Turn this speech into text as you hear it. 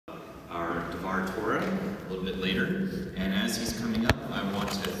little bit later. And as he's coming up, I want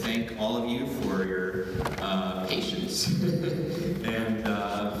to thank all of you for your patience and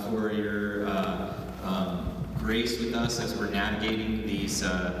for your grace with us as we're navigating these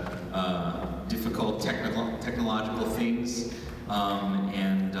difficult technological things.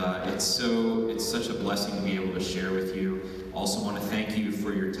 It's such a blessing to be able to share with you. Also want to thank you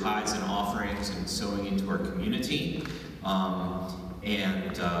for your tithes and offerings and sowing into our community,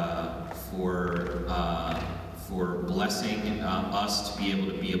 and for blessing us to be able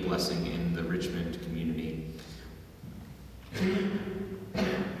to be a blessing in the Richmond community.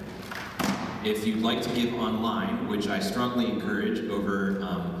 If you'd like to give online, which I strongly encourage over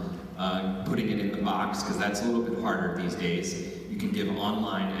putting it in the box, because that's a little bit harder these days, you can give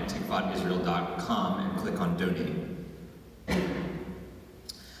online at tikvatisrael.com and click on donate.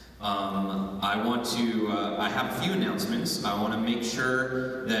 I have a few announcements. I want to make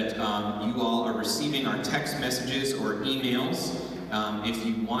sure that you all are receiving our text messages or emails if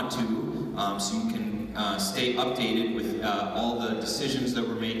you want to, so you can stay updated with all the decisions that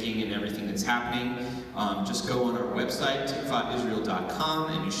we're making and everything that's happening. Just go on our website,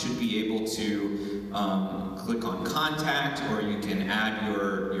 tikvatisrael.com, and you should be able to click on contact, or you can add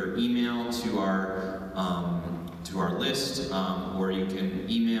your email to our list, or you can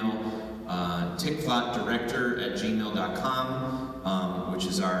email tikvatdirector@gmail.com, which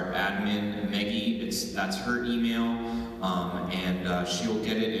is our admin, Meggie. That's her email, and she'll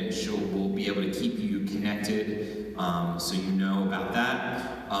get it, and we'll be able to keep you connected, so you know about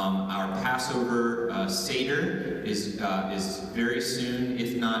that. Our Passover Seder is very soon,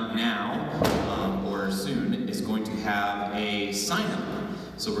 if not now, or soon, is going to have a sign-up.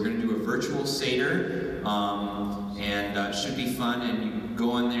 So we're going to do a virtual Seder, and it should be fun, and you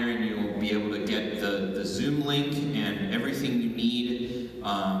go on there and you'll be able to get the Zoom link and everything you need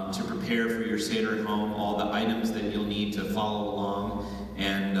to prepare for your Seder at home, all the items that you'll need to follow along,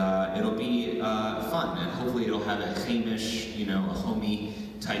 and it'll be fun, and hopefully it'll have a Hamish, a homey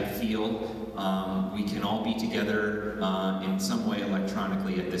type feel. We can all be together in some way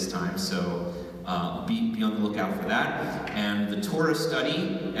electronically at this time, so be on the lookout for that. And the Torah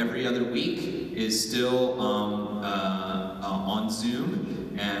study every other week is still on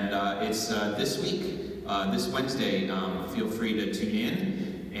Zoom, and it's this week, this Wednesday. Feel free to tune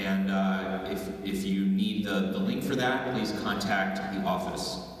in, and if you need the link for that, please contact the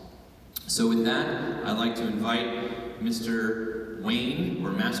office. So with that, I'd like to invite Mr. Wayne,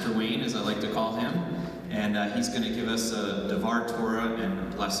 or Master Wayne as I like to call him, and he's going to give us a Devar Torah and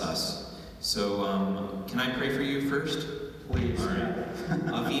bless us. So can I pray for you first? Please. All right.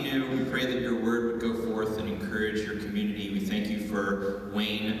 Avinu, we pray that your word would go forth and encourage your community. We thank you for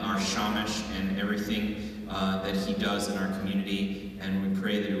Wayne, our shamash, and everything that he does in our community. And we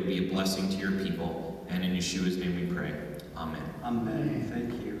pray that it would be a blessing to your people. And in Yeshua's name we pray. Amen. Amen.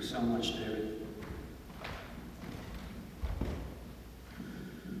 Thank you so much, David.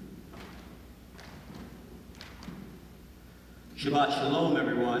 Shabbat Shalom,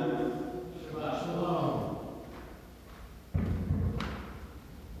 everyone. Shabbat Shalom.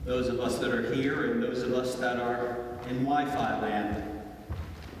 Those of us that are here and those of us that are in Wi-Fi land.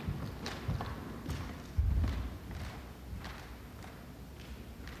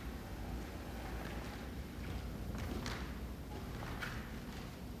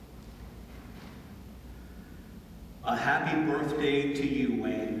 A happy birthday to you,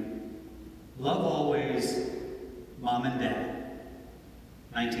 Wayne. Love always, Mom and Dad.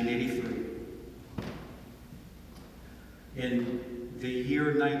 1983. In the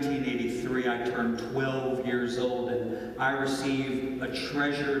year 1983, I turned 12 years old, and I received a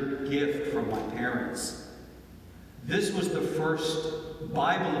treasured gift from my parents. This was the first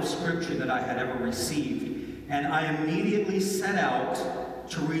Bible of Scripture that I had ever received, and I immediately set out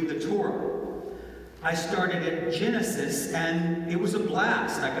to read the Torah. I started at Genesis, and it was a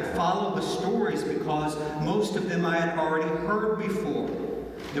blast. I could follow the stories because most of them I had already heard before.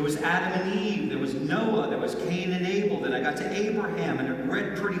 There was Adam and Eve, there was Noah, there was Cain and Abel, then I got to Abraham, and it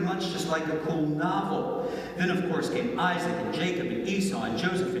read pretty much just like a cool novel. Then, of course, came Isaac and Jacob and Esau and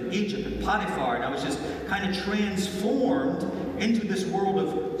Joseph and Egypt and Potiphar, and I was just kind of transformed into this world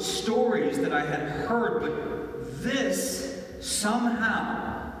of stories that I had heard, but this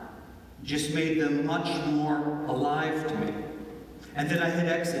somehow just made them much more alive to me. And then I hit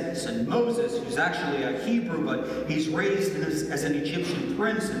Exodus, and Moses, who's actually a Hebrew, but he's raised as an Egyptian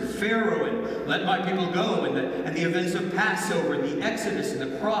prince, and Pharaoh, and let my people go, and the events of Passover, and the Exodus, and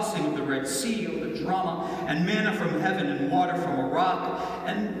the crossing of the Red Sea, the drama, and manna from heaven, and water from a rock.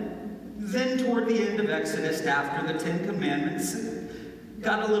 And then toward the end of Exodus, after the Ten Commandments, it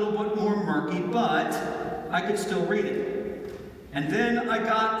got a little bit more murky, but I could still read it. And then I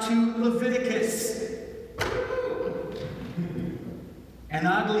got to Leviticus. And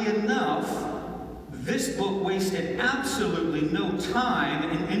oddly enough, this book wasted absolutely no time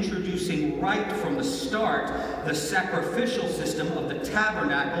in introducing right from the start the sacrificial system of the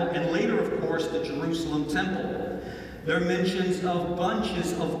tabernacle and later, of course, the Jerusalem temple. There are mentions of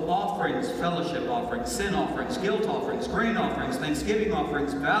bunches of offerings, fellowship offerings, sin offerings, guilt offerings, grain offerings, thanksgiving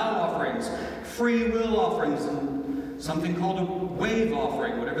offerings, vow offerings, free will offerings, and something called a wave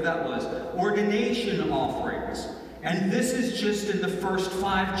offering, whatever that was, ordination offerings. And this is just in the first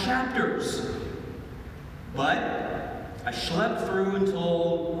 5 chapters. But I schlepped through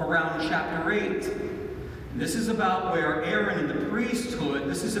until around chapter 8. This is about where Aaron and the priesthood,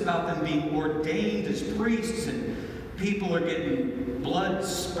 this is about them being ordained as priests, and people are getting blood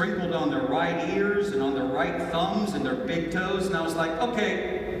sprinkled on their right ears and on their right thumbs and their big toes. And I was like,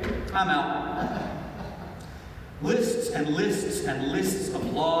 okay, I'm out. Lists and lists and lists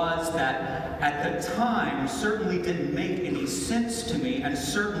of laws that at the time certainly didn't make any sense to me and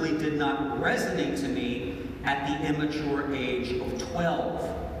certainly did not resonate to me at the immature age of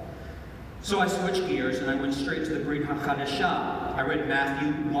 12. So I switched gears and I went straight to the Brit HaChadashah. I read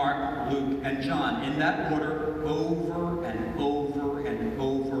Matthew, Mark, Luke, and John in that order over and over and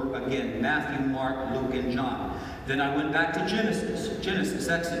over again. Matthew, Mark, Luke, and John. Then I went back to Genesis,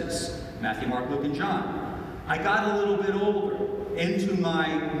 Exodus, Matthew, Mark, Luke, and John. I got a little bit older, into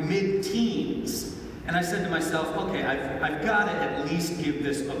my mid-teens, and I said to myself, okay, I've got to at least give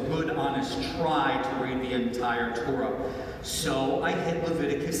this a good, honest try to read the entire Torah. So I hit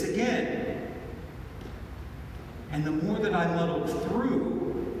Leviticus again. And the more that I muddled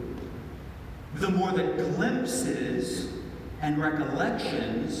through, the more that glimpses and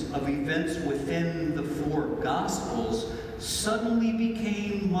recollections of events within the 4 Gospels suddenly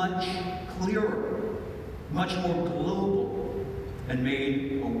became much clearer, much more global, and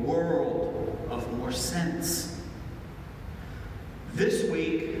made a world of more sense. This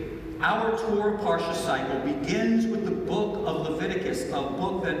week, our Torah Parsha cycle begins with the book of Leviticus, a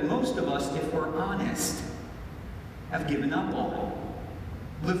book that most of us, if we're honest, have given up on.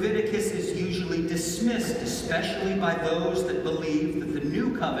 Leviticus is usually dismissed, especially by those that believe that the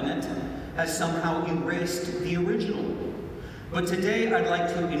new covenant has somehow erased the original. But today I'd like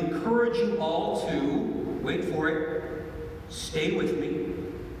to encourage you all to, wait for it, stay with me,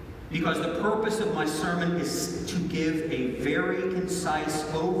 because the purpose of my sermon is to give a very concise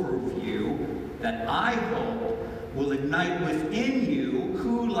overview that I hope will ignite within you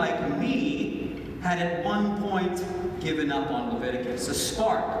who, like me, had at one point given up on Leviticus, a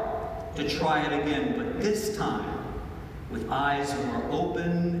spark to try it again, but this time with eyes more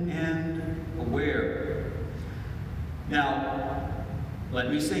open and aware. Now, let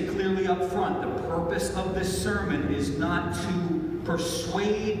me say clearly up front, the purpose of this sermon is not to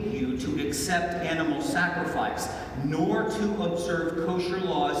persuade you to accept animal sacrifice, nor to observe kosher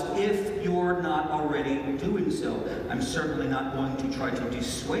laws if you're not already doing so. I'm certainly not going to try to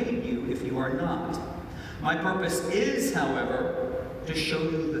dissuade you if you are not. My purpose is, however, to show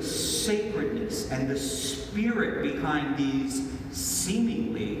you the sacredness and the spirit behind these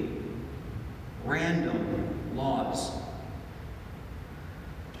seemingly random laws.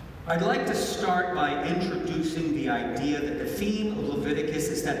 I'd like to start by introducing the idea that the theme of Leviticus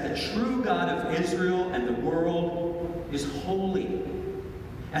is that the true God of Israel and the world is holy,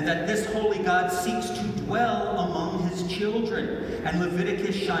 and that this holy God seeks to dwell among his children. And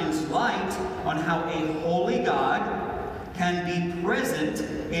Leviticus shines light on how a holy God can be present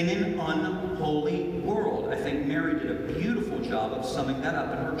in an unholy world. I think Mary did a beautiful job of summing that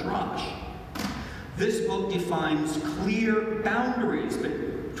up in her drash. This book defines clear boundaries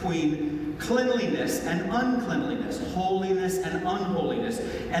between cleanliness and uncleanliness, holiness and unholiness.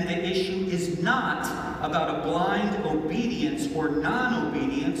 And the issue is not about a blind obedience or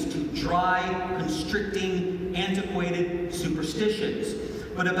non-obedience to dry, constricting, antiquated superstitions,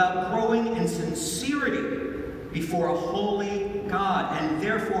 but about growing in sincerity before a holy God, and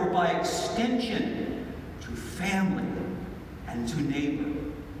therefore by extension to family and to neighbor.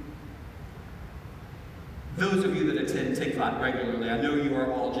 Those of you that attend Tikvat regularly, I know you are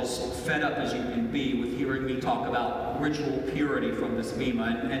all just fed up as you can be with hearing me talk about ritual purity from this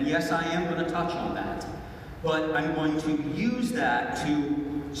bema, and yes, I am going to touch on that. But I'm going to use that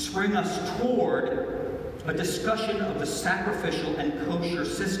to spring us toward a discussion of the sacrificial and kosher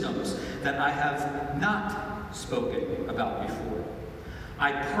systems that I have not spoken about before.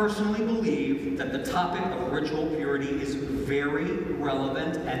 I personally believe that the topic of ritual purity is very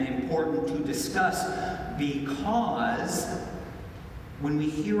relevant and important to discuss because when we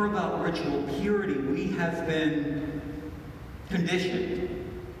hear about ritual purity, we have been conditioned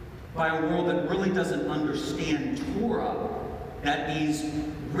by a world that really doesn't understand Torah, that these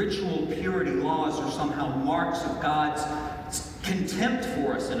ritual purity laws are somehow marks of God's contempt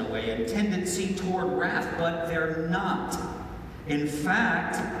for us in a way, and tendency toward wrath, but they're not. In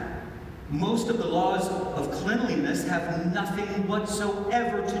fact, most of the laws of cleanliness have nothing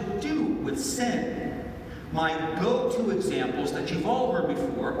whatsoever to do with sin. My go-to examples that you've all heard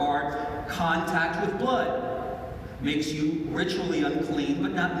before are contact with blood. Makes you ritually unclean,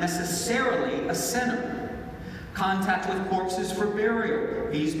 but not necessarily a sinner. Contact with corpses for burial.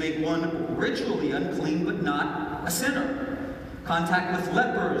 These make one ritually unclean, but not a sinner. Contact with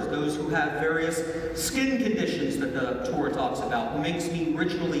lepers, those who have various skin conditions that the Torah talks about, makes me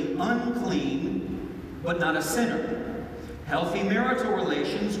ritually unclean, but not a sinner. Healthy marital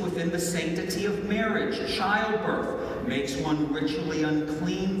relations within the sanctity of marriage, childbirth, makes one ritually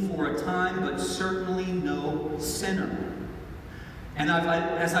unclean for a time, but certainly no sinner. And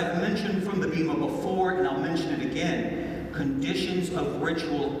as I've mentioned from the Bema before, and I'll mention it again, conditions of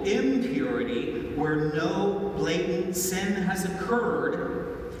ritual impurity where no blatant sin has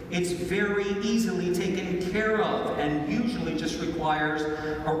occurred, it's very easily taken care of and usually just requires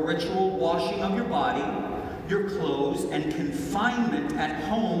a ritual washing of your body, your clothes, and confinement at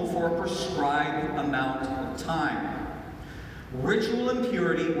home for a prescribed amount of time. Ritual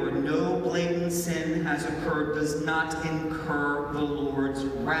impurity where no blatant sin has occurred does not incur the Lord's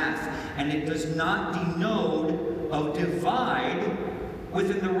wrath, and it does not denote a divide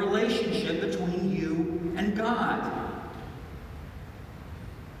within the relationship between you and God.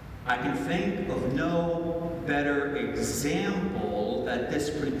 I can think of no better example that this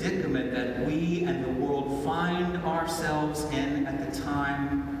predicament that we and the world find ourselves in at the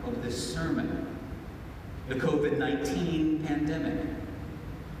time of this sermon. The COVID-19 pandemic.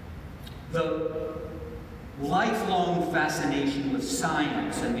 The lifelong fascination with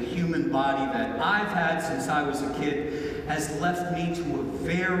science and the human body that I've had since I was a kid has left me to a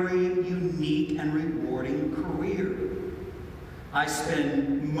very unique and rewarding career. I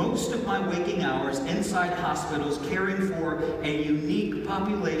spend most of my waking hours inside hospitals caring for a unique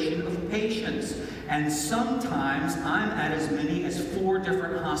population of patients, and sometimes I'm at as many as 4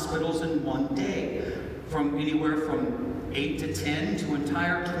 different hospitals in one day. From anywhere from 8 to 10 to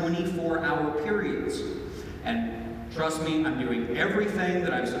entire 24-hour periods. And trust me, I'm doing everything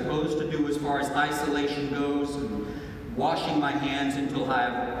that I'm supposed to do as far as isolation goes, and washing my hands until I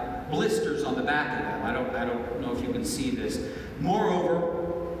have blisters on the back of them. I don't know if you can see this.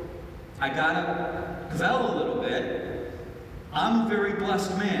 Moreover, I gotta dwell a little bit. I'm a very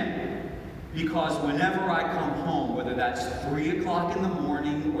blessed man. Because whenever I come home, whether that's 3 o'clock in the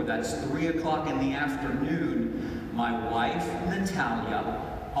morning or that's 3 o'clock in the afternoon, my wife,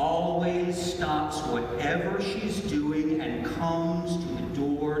 Natalia, always stops whatever she's doing and comes to the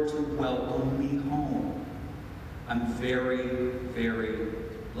door to welcome me home. I'm very, very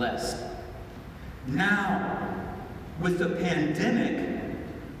blessed. Now, with the pandemic,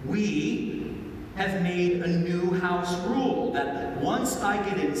 we have made a new house rule that once I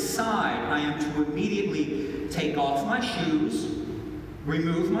get inside, I am to immediately take off my shoes,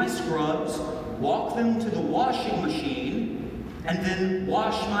 remove my scrubs, walk them to the washing machine, and then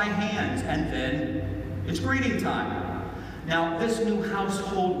wash my hands, and then it's greeting time. Now, this new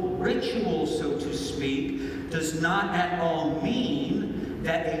household ritual, so to speak, does not at all mean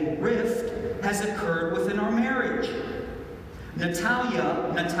that a rift has occurred within our marriage.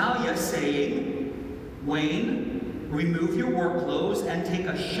 Natalia saying, Wayne, remove your work clothes and take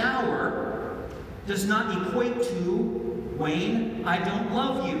a shower, does not equate to, Wayne, I don't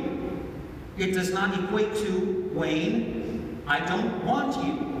love you. It does not equate to, Wayne, I don't want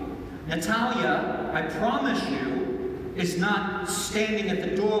you. Natalia, I promise you, is not standing at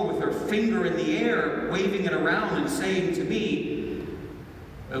the door with her finger in the air, waving it around and saying to me,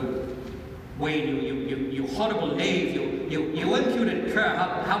 oh, Wayne, you horrible knave, you impudent cur,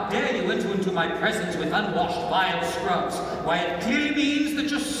 how dare you enter into my presence with unwashed vile scrubs? Why, it clearly means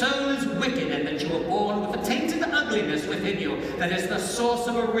that your soul is wicked and that you were born with a tainted ugliness within you that is the source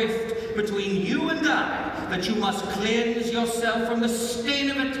of a rift between you and I, that you must cleanse yourself from the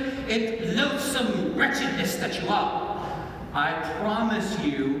stain of it loathsome wretchedness that you are. I promise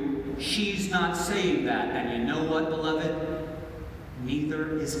you, she's not saying that, and you know what, beloved?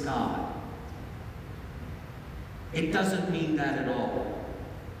 Neither is God. It doesn't mean that at all.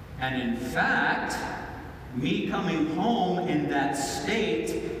 And in fact, me coming home in that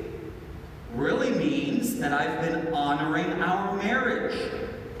state really means that I've been honoring our marriage.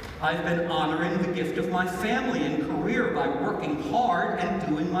 I've been honoring the gift of my family and career by working hard and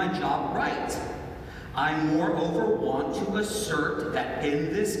doing my job right. I moreover want to assert that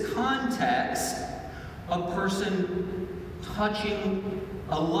in this context, a person touching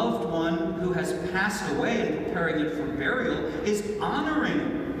a loved one who has passed away and preparing it for burial is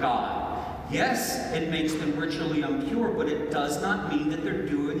honoring God. Yes, it makes them ritually impure, but it does not mean that they're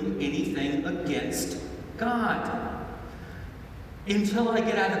doing anything against God. Until I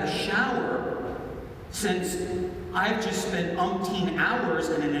get out of the shower, since I've just spent umpteen hours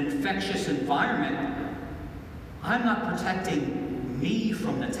in an infectious environment, I'm not protecting me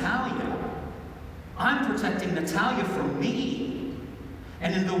from Natalia. I'm protecting Natalia from me.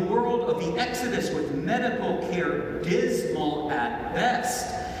 And in the world of the Exodus, with medical care dismal at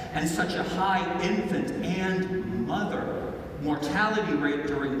best, and such a high infant and mother mortality rate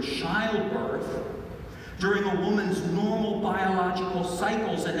during childbirth, during a woman's normal biological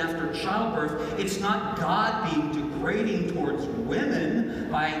cycles and after childbirth, it's not God being degrading towards women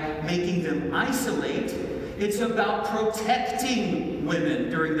by making them isolate. It's about protecting women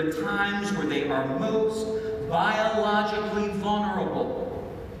during the times where they are most biologically vulnerable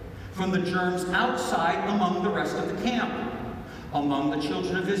from the germs outside among the rest of the camp. Among the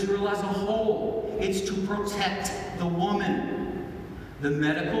children of Israel as a whole, it's to protect the woman. The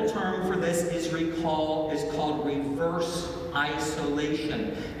medical term for this is called reverse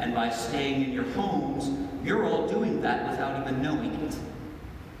isolation. And by staying in your homes, you're all doing that without even knowing it.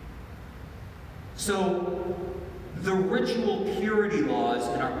 So, the ritual purity laws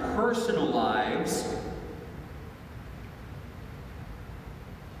in our personal lives,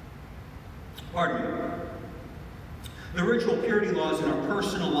 the ritual purity laws in our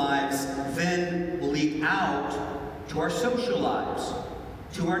personal lives then leak out to our social lives,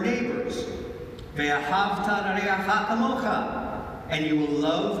 to our neighbors. And you will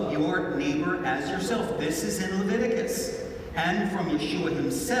love your neighbor as yourself. This is in Leviticus. And from Yeshua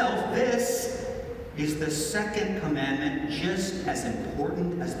himself, this is the second commandment, just as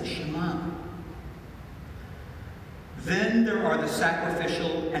important as the Shema. Then there are the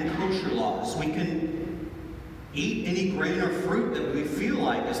sacrificial and kosher laws. We can eat any grain or fruit that we feel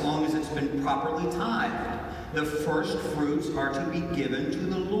like, as long as it's been properly tithed. The first fruits are to be given to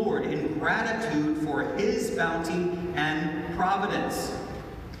the Lord in gratitude for his bounty and providence.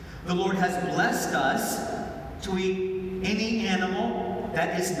 The Lord has blessed us to eat any animal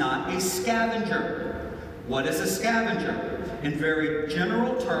that is not a scavenger. What is a scavenger? In very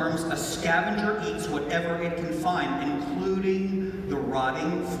general terms, a scavenger eats whatever it can find, including the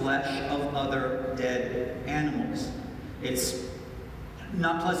rotting flesh of other dead animals. It's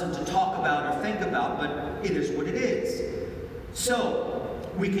not pleasant to talk about or think about, but it is what it is. So,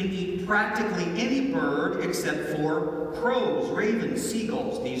 we can eat practically any bird except for crows, ravens,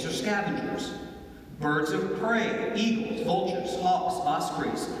 seagulls. These are scavengers. Birds of prey, eagles, vultures, hawks,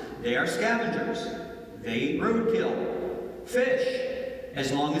 ospreys. They are scavengers. They eat roadkill. Fish,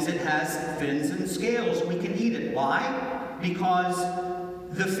 as long as it has fins and scales, we can eat it. Why? Because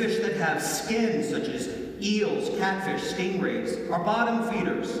the fish that have skins, such as eels, catfish, stingrays, are bottom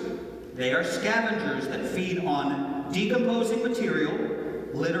feeders. They are scavengers that feed on decomposing material,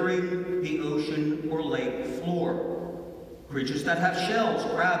 littering the ocean or lake floor. Creatures that have shells,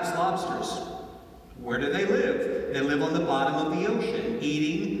 crabs, lobsters. Where do they live? They live on the bottom of the ocean,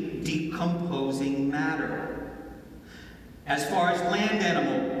 eating decomposing matter. As far as land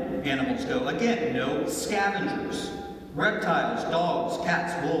animals go, again, no scavengers. Reptiles, dogs,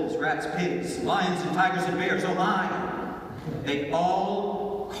 cats, wolves, rats, pigs, lions and tigers and bears, oh my! They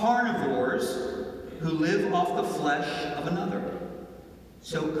all carnivores who live off the flesh of another.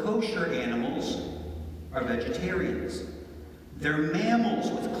 So kosher animals are vegetarians. They're mammals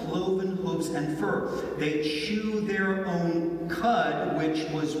with cloven hooves and fur. They chew their own cud, which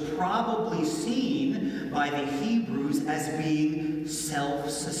was probably seen by the Hebrews as being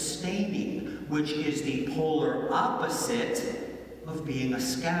self-sustaining, which is the polar opposite of being a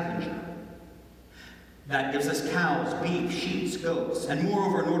scavenger. That gives us cows, beef, sheep, goats, and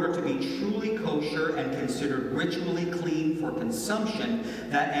moreover, in order to be truly kosher and considered ritually clean for consumption,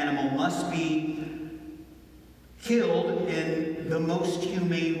 that animal must be killed in the most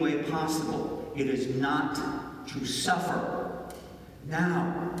humane way possible. It is not to suffer.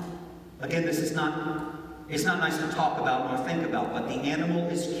 Now, again, this is not, it's not nice to talk about nor think about, but the animal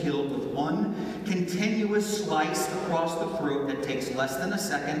is killed with one continuous slice across the throat that takes less than a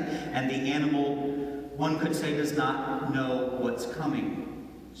second, and the animal, one could say, does not know what's coming,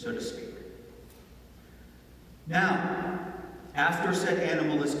 so to speak. Now, After said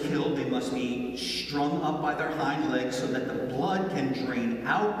animal is killed, they must be strung up by their hind legs so that the blood can drain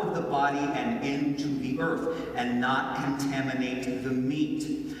out of the body and into the earth and not contaminate the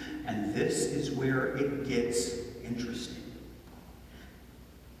meat. And this is where it gets interesting.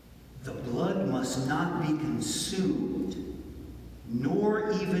 The blood must not be consumed,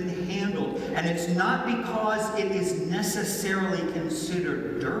 nor even handled. And it's not because it is necessarily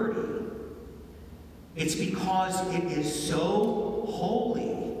considered dirty. It's because it is so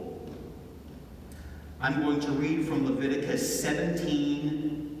holy. I'm going to read from Leviticus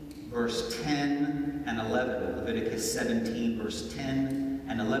 17, verse 10 and 11. Leviticus 17, verse 10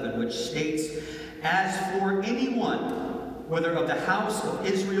 and 11, which states, "As for anyone, whether of the house of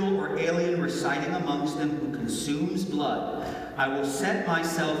Israel or alien residing amongst them, who consumes blood, I will set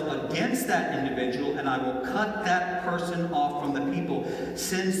myself against that individual, and I will cut that person off from the people,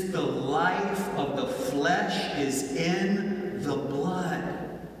 since the life of the flesh is in the blood.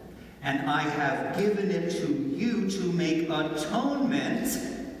 And I have given it to you to make atonement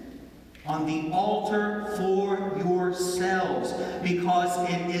on the altar for yourselves, because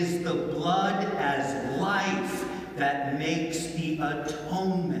it is the blood as life that makes the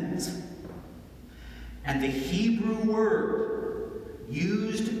atonement." And the Hebrew word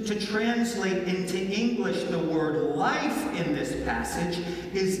used to translate into English the word life in this passage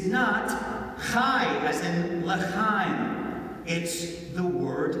is not chai, as in l'chaim. It's the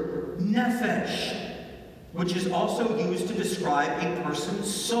word nephesh, which is also used to describe a person's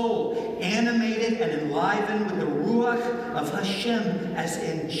soul, animated and enlivened with the ruach of Hashem, as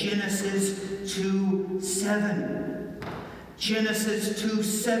in Genesis 2:7. Genesis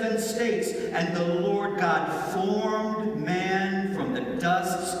 2:7 states, "And the Lord God formed man from the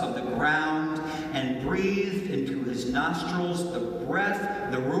dusts of the ground and breathed into his nostrils the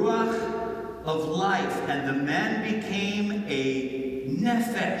breath, the ruach of life, and the man became a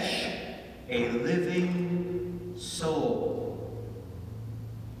nephesh, a living soul."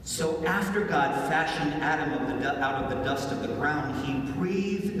 So after God fashioned Adam out of the dust of the ground, he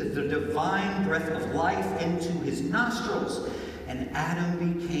breathed the divine breath of life into his nostrils, and Adam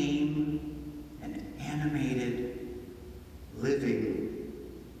became an animated, living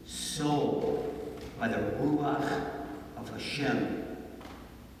soul by the Ruach of Hashem.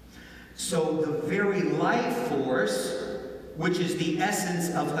 So the very life force, which is the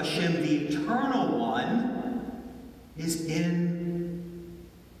essence of Hashem, the Eternal One, is in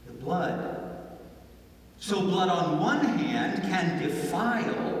blood. So blood on one hand can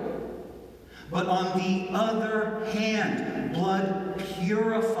defile, but on the other hand, blood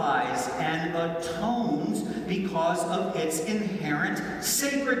purifies and atones because of its inherent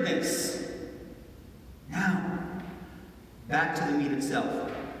sacredness. Now, back to the meat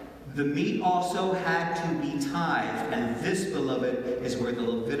itself. The meat also had to be tithed, and this, beloved, is where the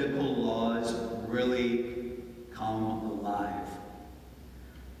Levitical laws really come alive.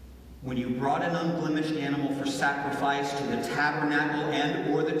 When you brought an unblemished animal for sacrifice to the tabernacle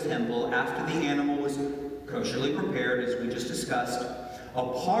and or the temple, after the animal was kosherly prepared, as we just discussed, a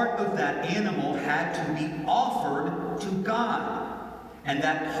part of that animal had to be offered to God. And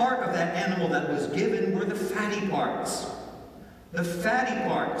that part of that animal that was given were the fatty parts. The fatty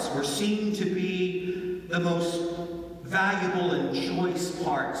parts were seen to be the most valuable and choice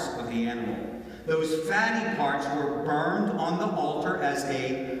parts of the animal. Those fatty parts were burned on the altar as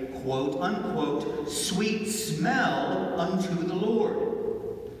a quote-unquote sweet smell unto the Lord.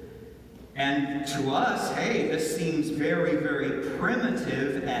 And to us, hey, this seems very, very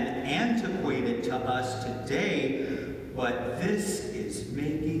primitive and antiquated to us today, but this is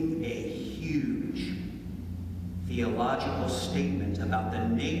making a huge theological statement about the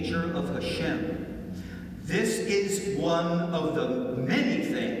nature of Hashem. This is one of the many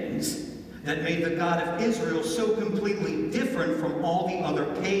things that made the God of Israel so completely different from all the other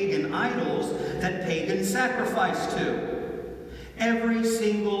pagan idols that pagans sacrificed to. Every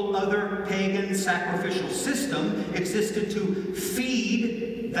single other pagan sacrificial system existed to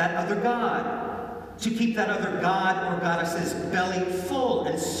feed that other god, to keep that other god or goddess's belly full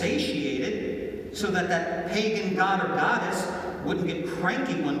and satiated, so that that pagan god or goddess wouldn't get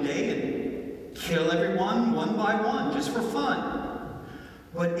cranky one day and kill everyone one by one just for fun.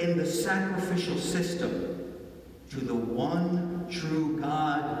 But in the sacrificial system to the one true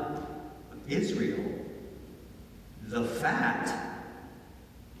God of Israel, the fat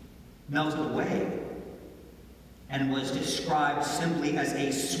melted away and was described simply as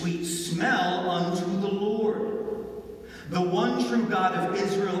a sweet smell unto the Lord. The one true God of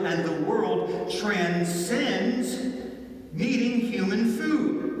Israel and the world transcends needing human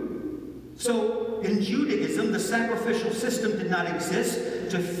food. So in Judaism, the sacrificial system did not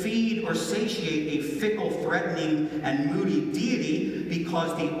exist to feed or satiate a fickle, threatening, and moody deity,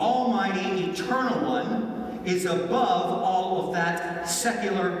 because the Almighty Eternal One is above all of that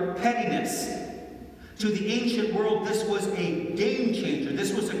secular pettiness. To the ancient world, this was a game changer.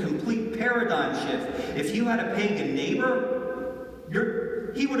 This was a complete paradigm shift. If you had a pagan neighbor,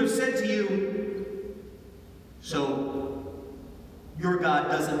 he would have said to you, "So, your God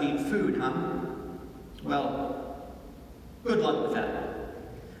doesn't need food, huh? Well, good luck with that."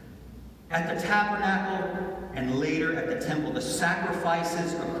 At the tabernacle and later at the temple, the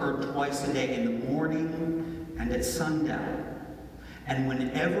sacrifices occurred twice a day, in the morning and at sundown. And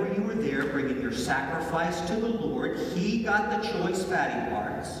whenever you were there bringing your sacrifice to the Lord, he got the choice fatty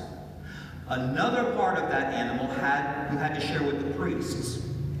parts. Another part of that animal you had to share with the priests.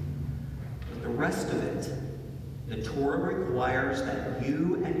 But the rest of it, the Torah requires that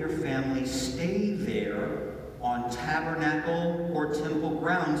you and your family stay there on tabernacle or temple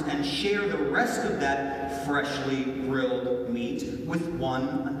grounds and share the rest of that freshly grilled meat with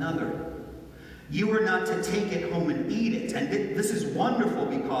one another. You are not to take it home and eat it. And this is wonderful,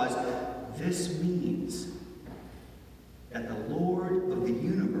 because this means that the Lord of the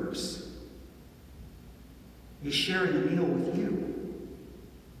universe is sharing a meal with you.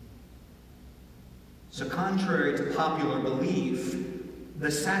 So contrary to popular belief,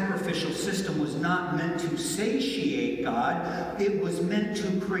 the sacrificial system was not meant to satiate God. It was meant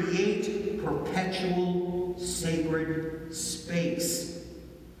to create perpetual sacred space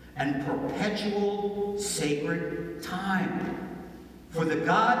and perpetual sacred time for the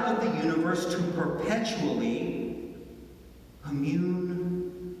God of the universe to perpetually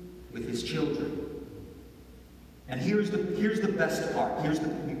commune with his children. And here's the best part.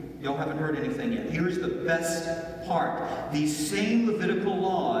 Y'all haven't heard anything yet. Here's the best part. These same Levitical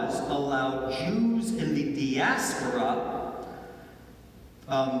laws allowed Jews in the diaspora,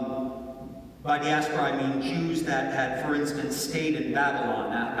 by diaspora I mean Jews that had, for instance, stayed in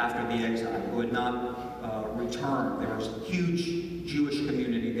Babylon after the exile, who had not returned. There was a huge Jewish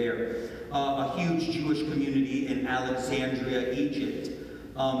community there. A huge Jewish community in Alexandria, Egypt.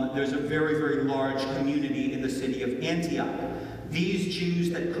 There's a very, very large community in the city of Antioch. These Jews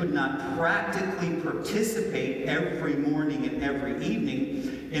that could not practically participate every morning and every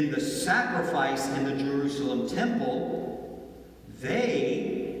evening in the sacrifice in the Jerusalem temple,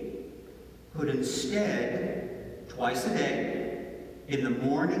 they could instead, twice a day, in the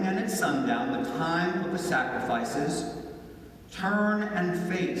morning and at sundown, the time of the sacrifices, turn and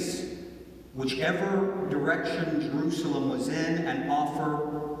face whichever direction Jerusalem was in and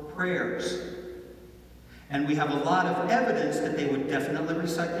offer prayers. And we have a lot of evidence that they would definitely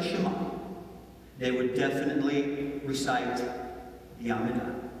recite the Shema. They would definitely recite the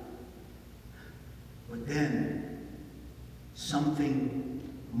Amidah. But then, something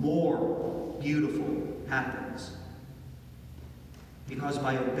more beautiful happens. Because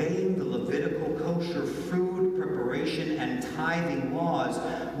by obeying the Levitical kosher food preparation and tithing laws,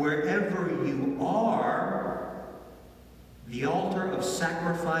 wherever you are, the altar of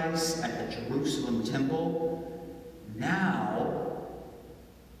sacrifice at the Jerusalem temple now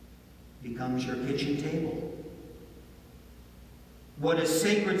becomes your kitchen table. What is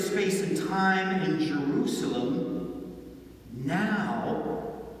sacred space and time in Jerusalem now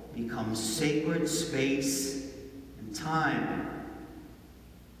becomes sacred space and time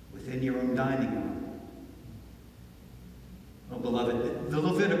within your own dining room. Oh, beloved, the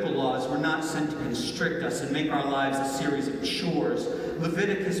Levitical laws were not sent to constrict us and make our lives a series of chores.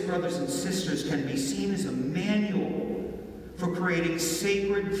 Leviticus, brothers and sisters, can be seen as a manual for creating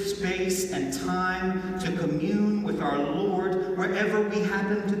sacred space and time to commune with our Lord wherever we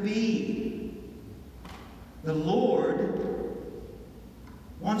happen to be. The Lord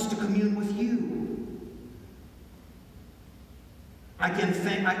wants to commune with you. I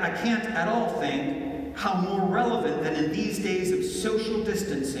can't at all think how more relevant than in these days of social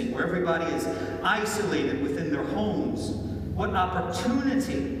distancing, where everybody is isolated within their homes, what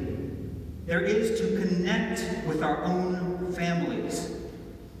opportunity there is to connect with our own families,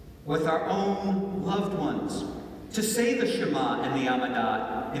 with our own loved ones, to say the Shema and the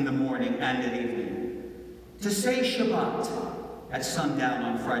Amidah in the morning and at evening, to say Shabbat at sundown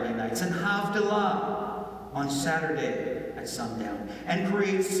on Friday nights, and Havdalah on Saturday at sundown, and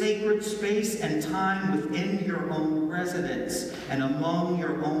create sacred space and time within your own residence and among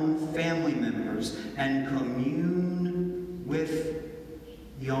your own family members, and commune with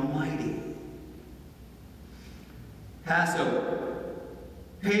the Almighty. Passover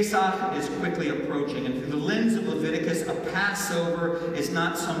Pesach is quickly approaching, and through the lens of Leviticus, a Passover is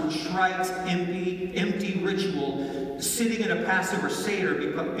not some trite, empty ritual. Sitting at a Passover Seder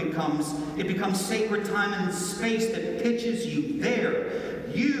becomes sacred time and space that pitches you there.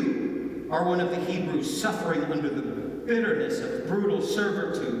 You are one of the Hebrews suffering under the bitterness of brutal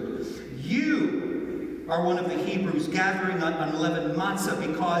servitude. You are one of the Hebrews gathering on unleavened matzah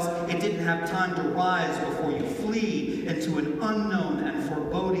because it didn't have time to rise before you flee into an unknown and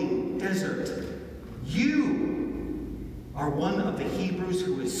foreboding desert. You are one of the Hebrews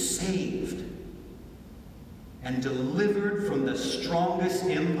who is saved and delivered from the strongest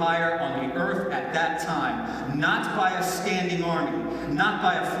empire on the earth at that time, not by a standing army, not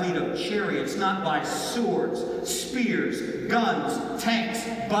by a fleet of chariots, not by swords, spears, guns, tanks,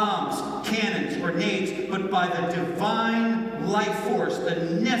 bombs, cannons, grenades, but by the divine life force, the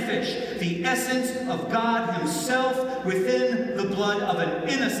nephesh, the essence of God himself within the blood of an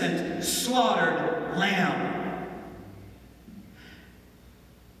innocent, slaughtered lamb.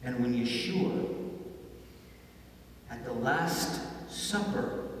 And when Yeshua, at the Last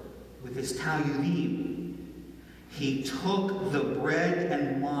Supper with his Talmudim, he took the bread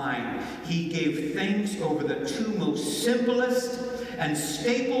and wine. He gave thanks over the two most simplest and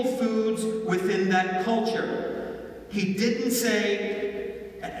staple foods within that culture. He didn't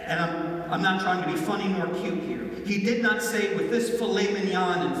say, and I'm not trying to be funny nor cute here, he did not say with this filet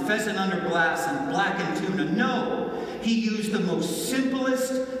mignon and pheasant under glass and blackened tuna. No. He used the most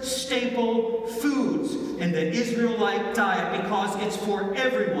simplest staple foods in the Israelite diet because it's for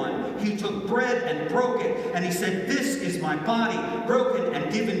everyone. He took bread and broke it, and he said, "This is my body, broken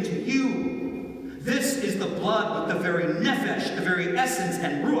and given to you. This is the blood with the very nephesh, the very essence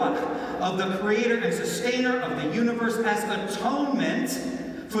and ruach of the creator and sustainer of the universe as atonement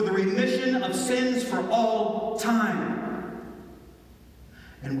for the remission of sins for all time."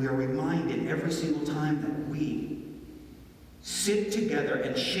 And we are reminded every single time that we sit together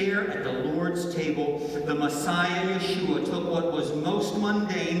and share at the Lord's table, the Messiah Yeshua took what was most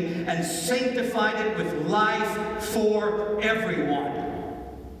mundane and sanctified it with life for everyone.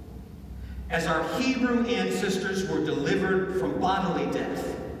 As our Hebrew ancestors were delivered from bodily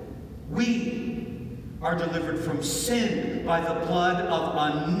death, we are delivered from sin by the blood of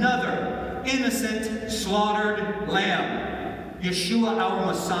another innocent, slaughtered lamb, Yeshua our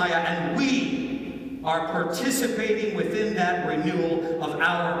Messiah, and we are participating within that renewal of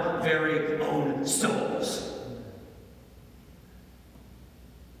our very own souls.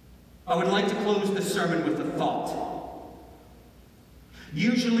 I would like to close this sermon with a thought.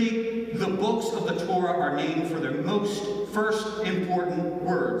 Usually, the books of the Torah are named for their first important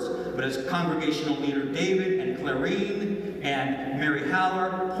words, but as congregational leader David and Clarine and Mary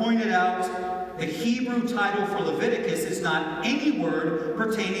Haller pointed out, the Hebrew title for Leviticus is not any word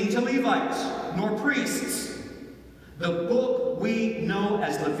pertaining to Levites nor priests. The book we know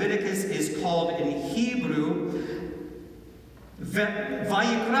as Leviticus is called in Hebrew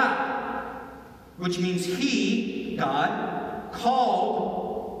Vayikra, which means he, God,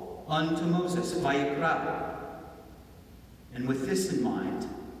 called unto Moses, Vayikra. And with this in mind,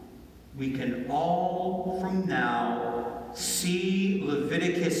 we can all from now see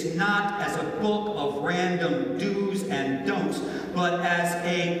Leviticus not as a book of random do's and don'ts, but as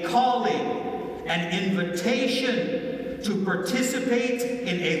a calling, an invitation to participate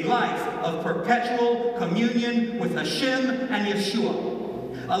in a life of perpetual communion with Hashem and Yeshua,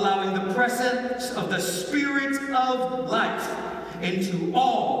 allowing the presence of the Spirit of life into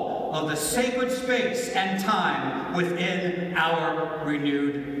all of the sacred space and time within our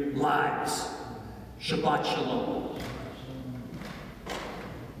renewed lives. Shabbat Shalom.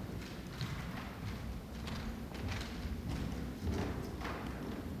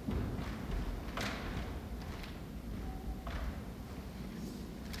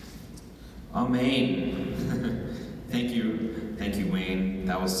 Amen. Thank you, Wayne.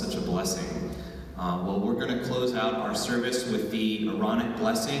 That was such a blessing. Well, we're going to close out our service with the Aaronic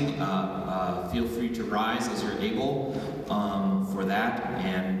blessing. Feel free to rise as you're able for that,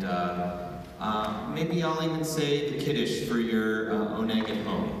 and maybe I'll even say the Kiddush for your oneg at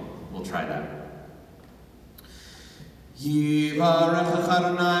home. We'll try that. Yivarech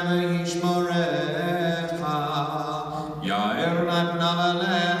Adonai v'yishmorecha, Ya'er panav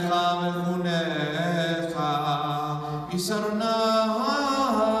alecha v'chunecha, Yisar Adonai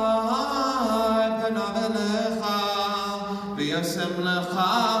panav elecha, v'yasem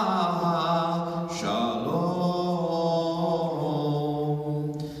lecha shalom.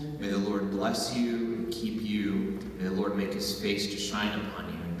 May the Lord bless you and keep you. May the Lord make his face to shine upon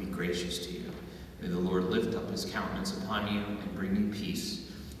you and be gracious to you. May the Lord lift up his countenance upon you and bring you peace.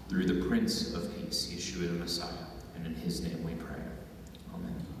 through the Prince of Peace, Yeshua the Messiah. And in his name we pray.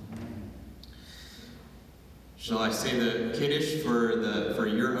 Amen. Shall I say the Kiddush for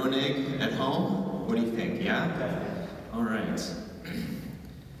your oneg at home? What do you think? Yeah? All right.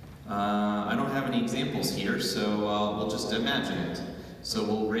 I don't have any examples here, so we'll just imagine it. So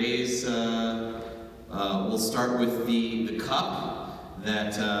we'll raise, we'll start with the cup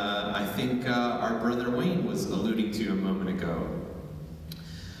that I think our brother Wayne was alluding to a moment ago.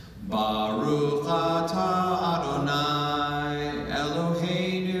 Baruch atah Adonai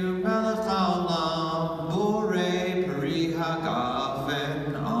Eloheinu melech haolam borei peri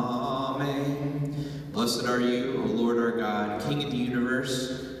hagafen. Amen. Blessed are you, O Lord our God, King of the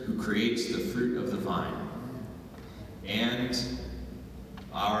universe, who creates the fruit of the vine. And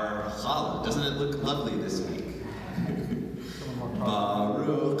our challah, doesn't it look lovely this week?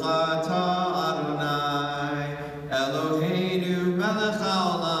 Baruch atah Adonai Eloheinu melech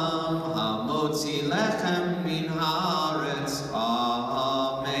haolam hamotzi lechem min haaretz.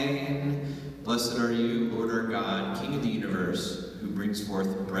 Amen. Blessed are you, Lord our God, King of the universe, who brings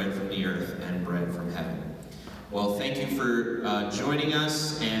forth bread from the earth and bread from heaven. Well, thank you for joining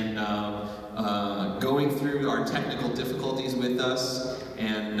us and going through our technical difficulties with us.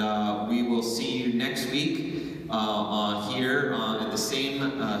 And we will see you next week here at the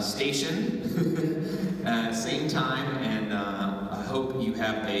same station, at same time. And I hope you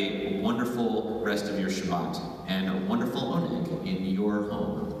have a wonderful rest of your Shabbat and a wonderful oneg in your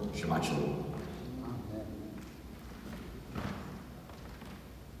home. Shabbat Shalom.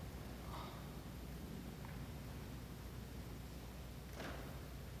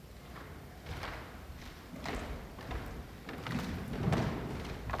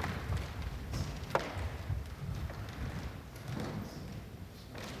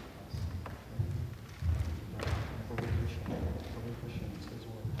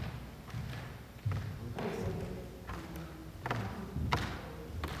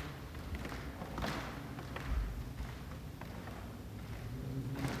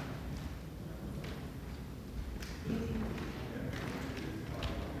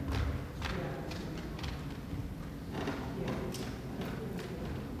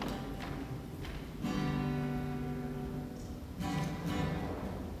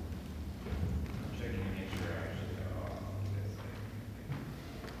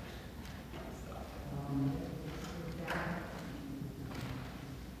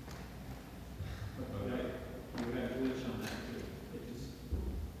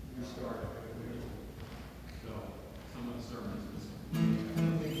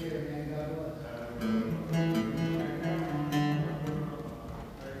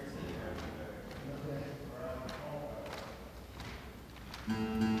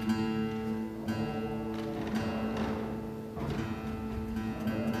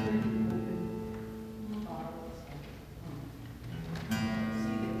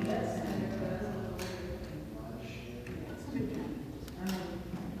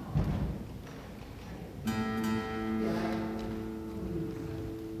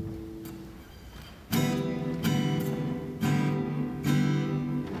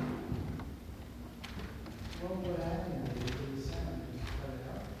 What would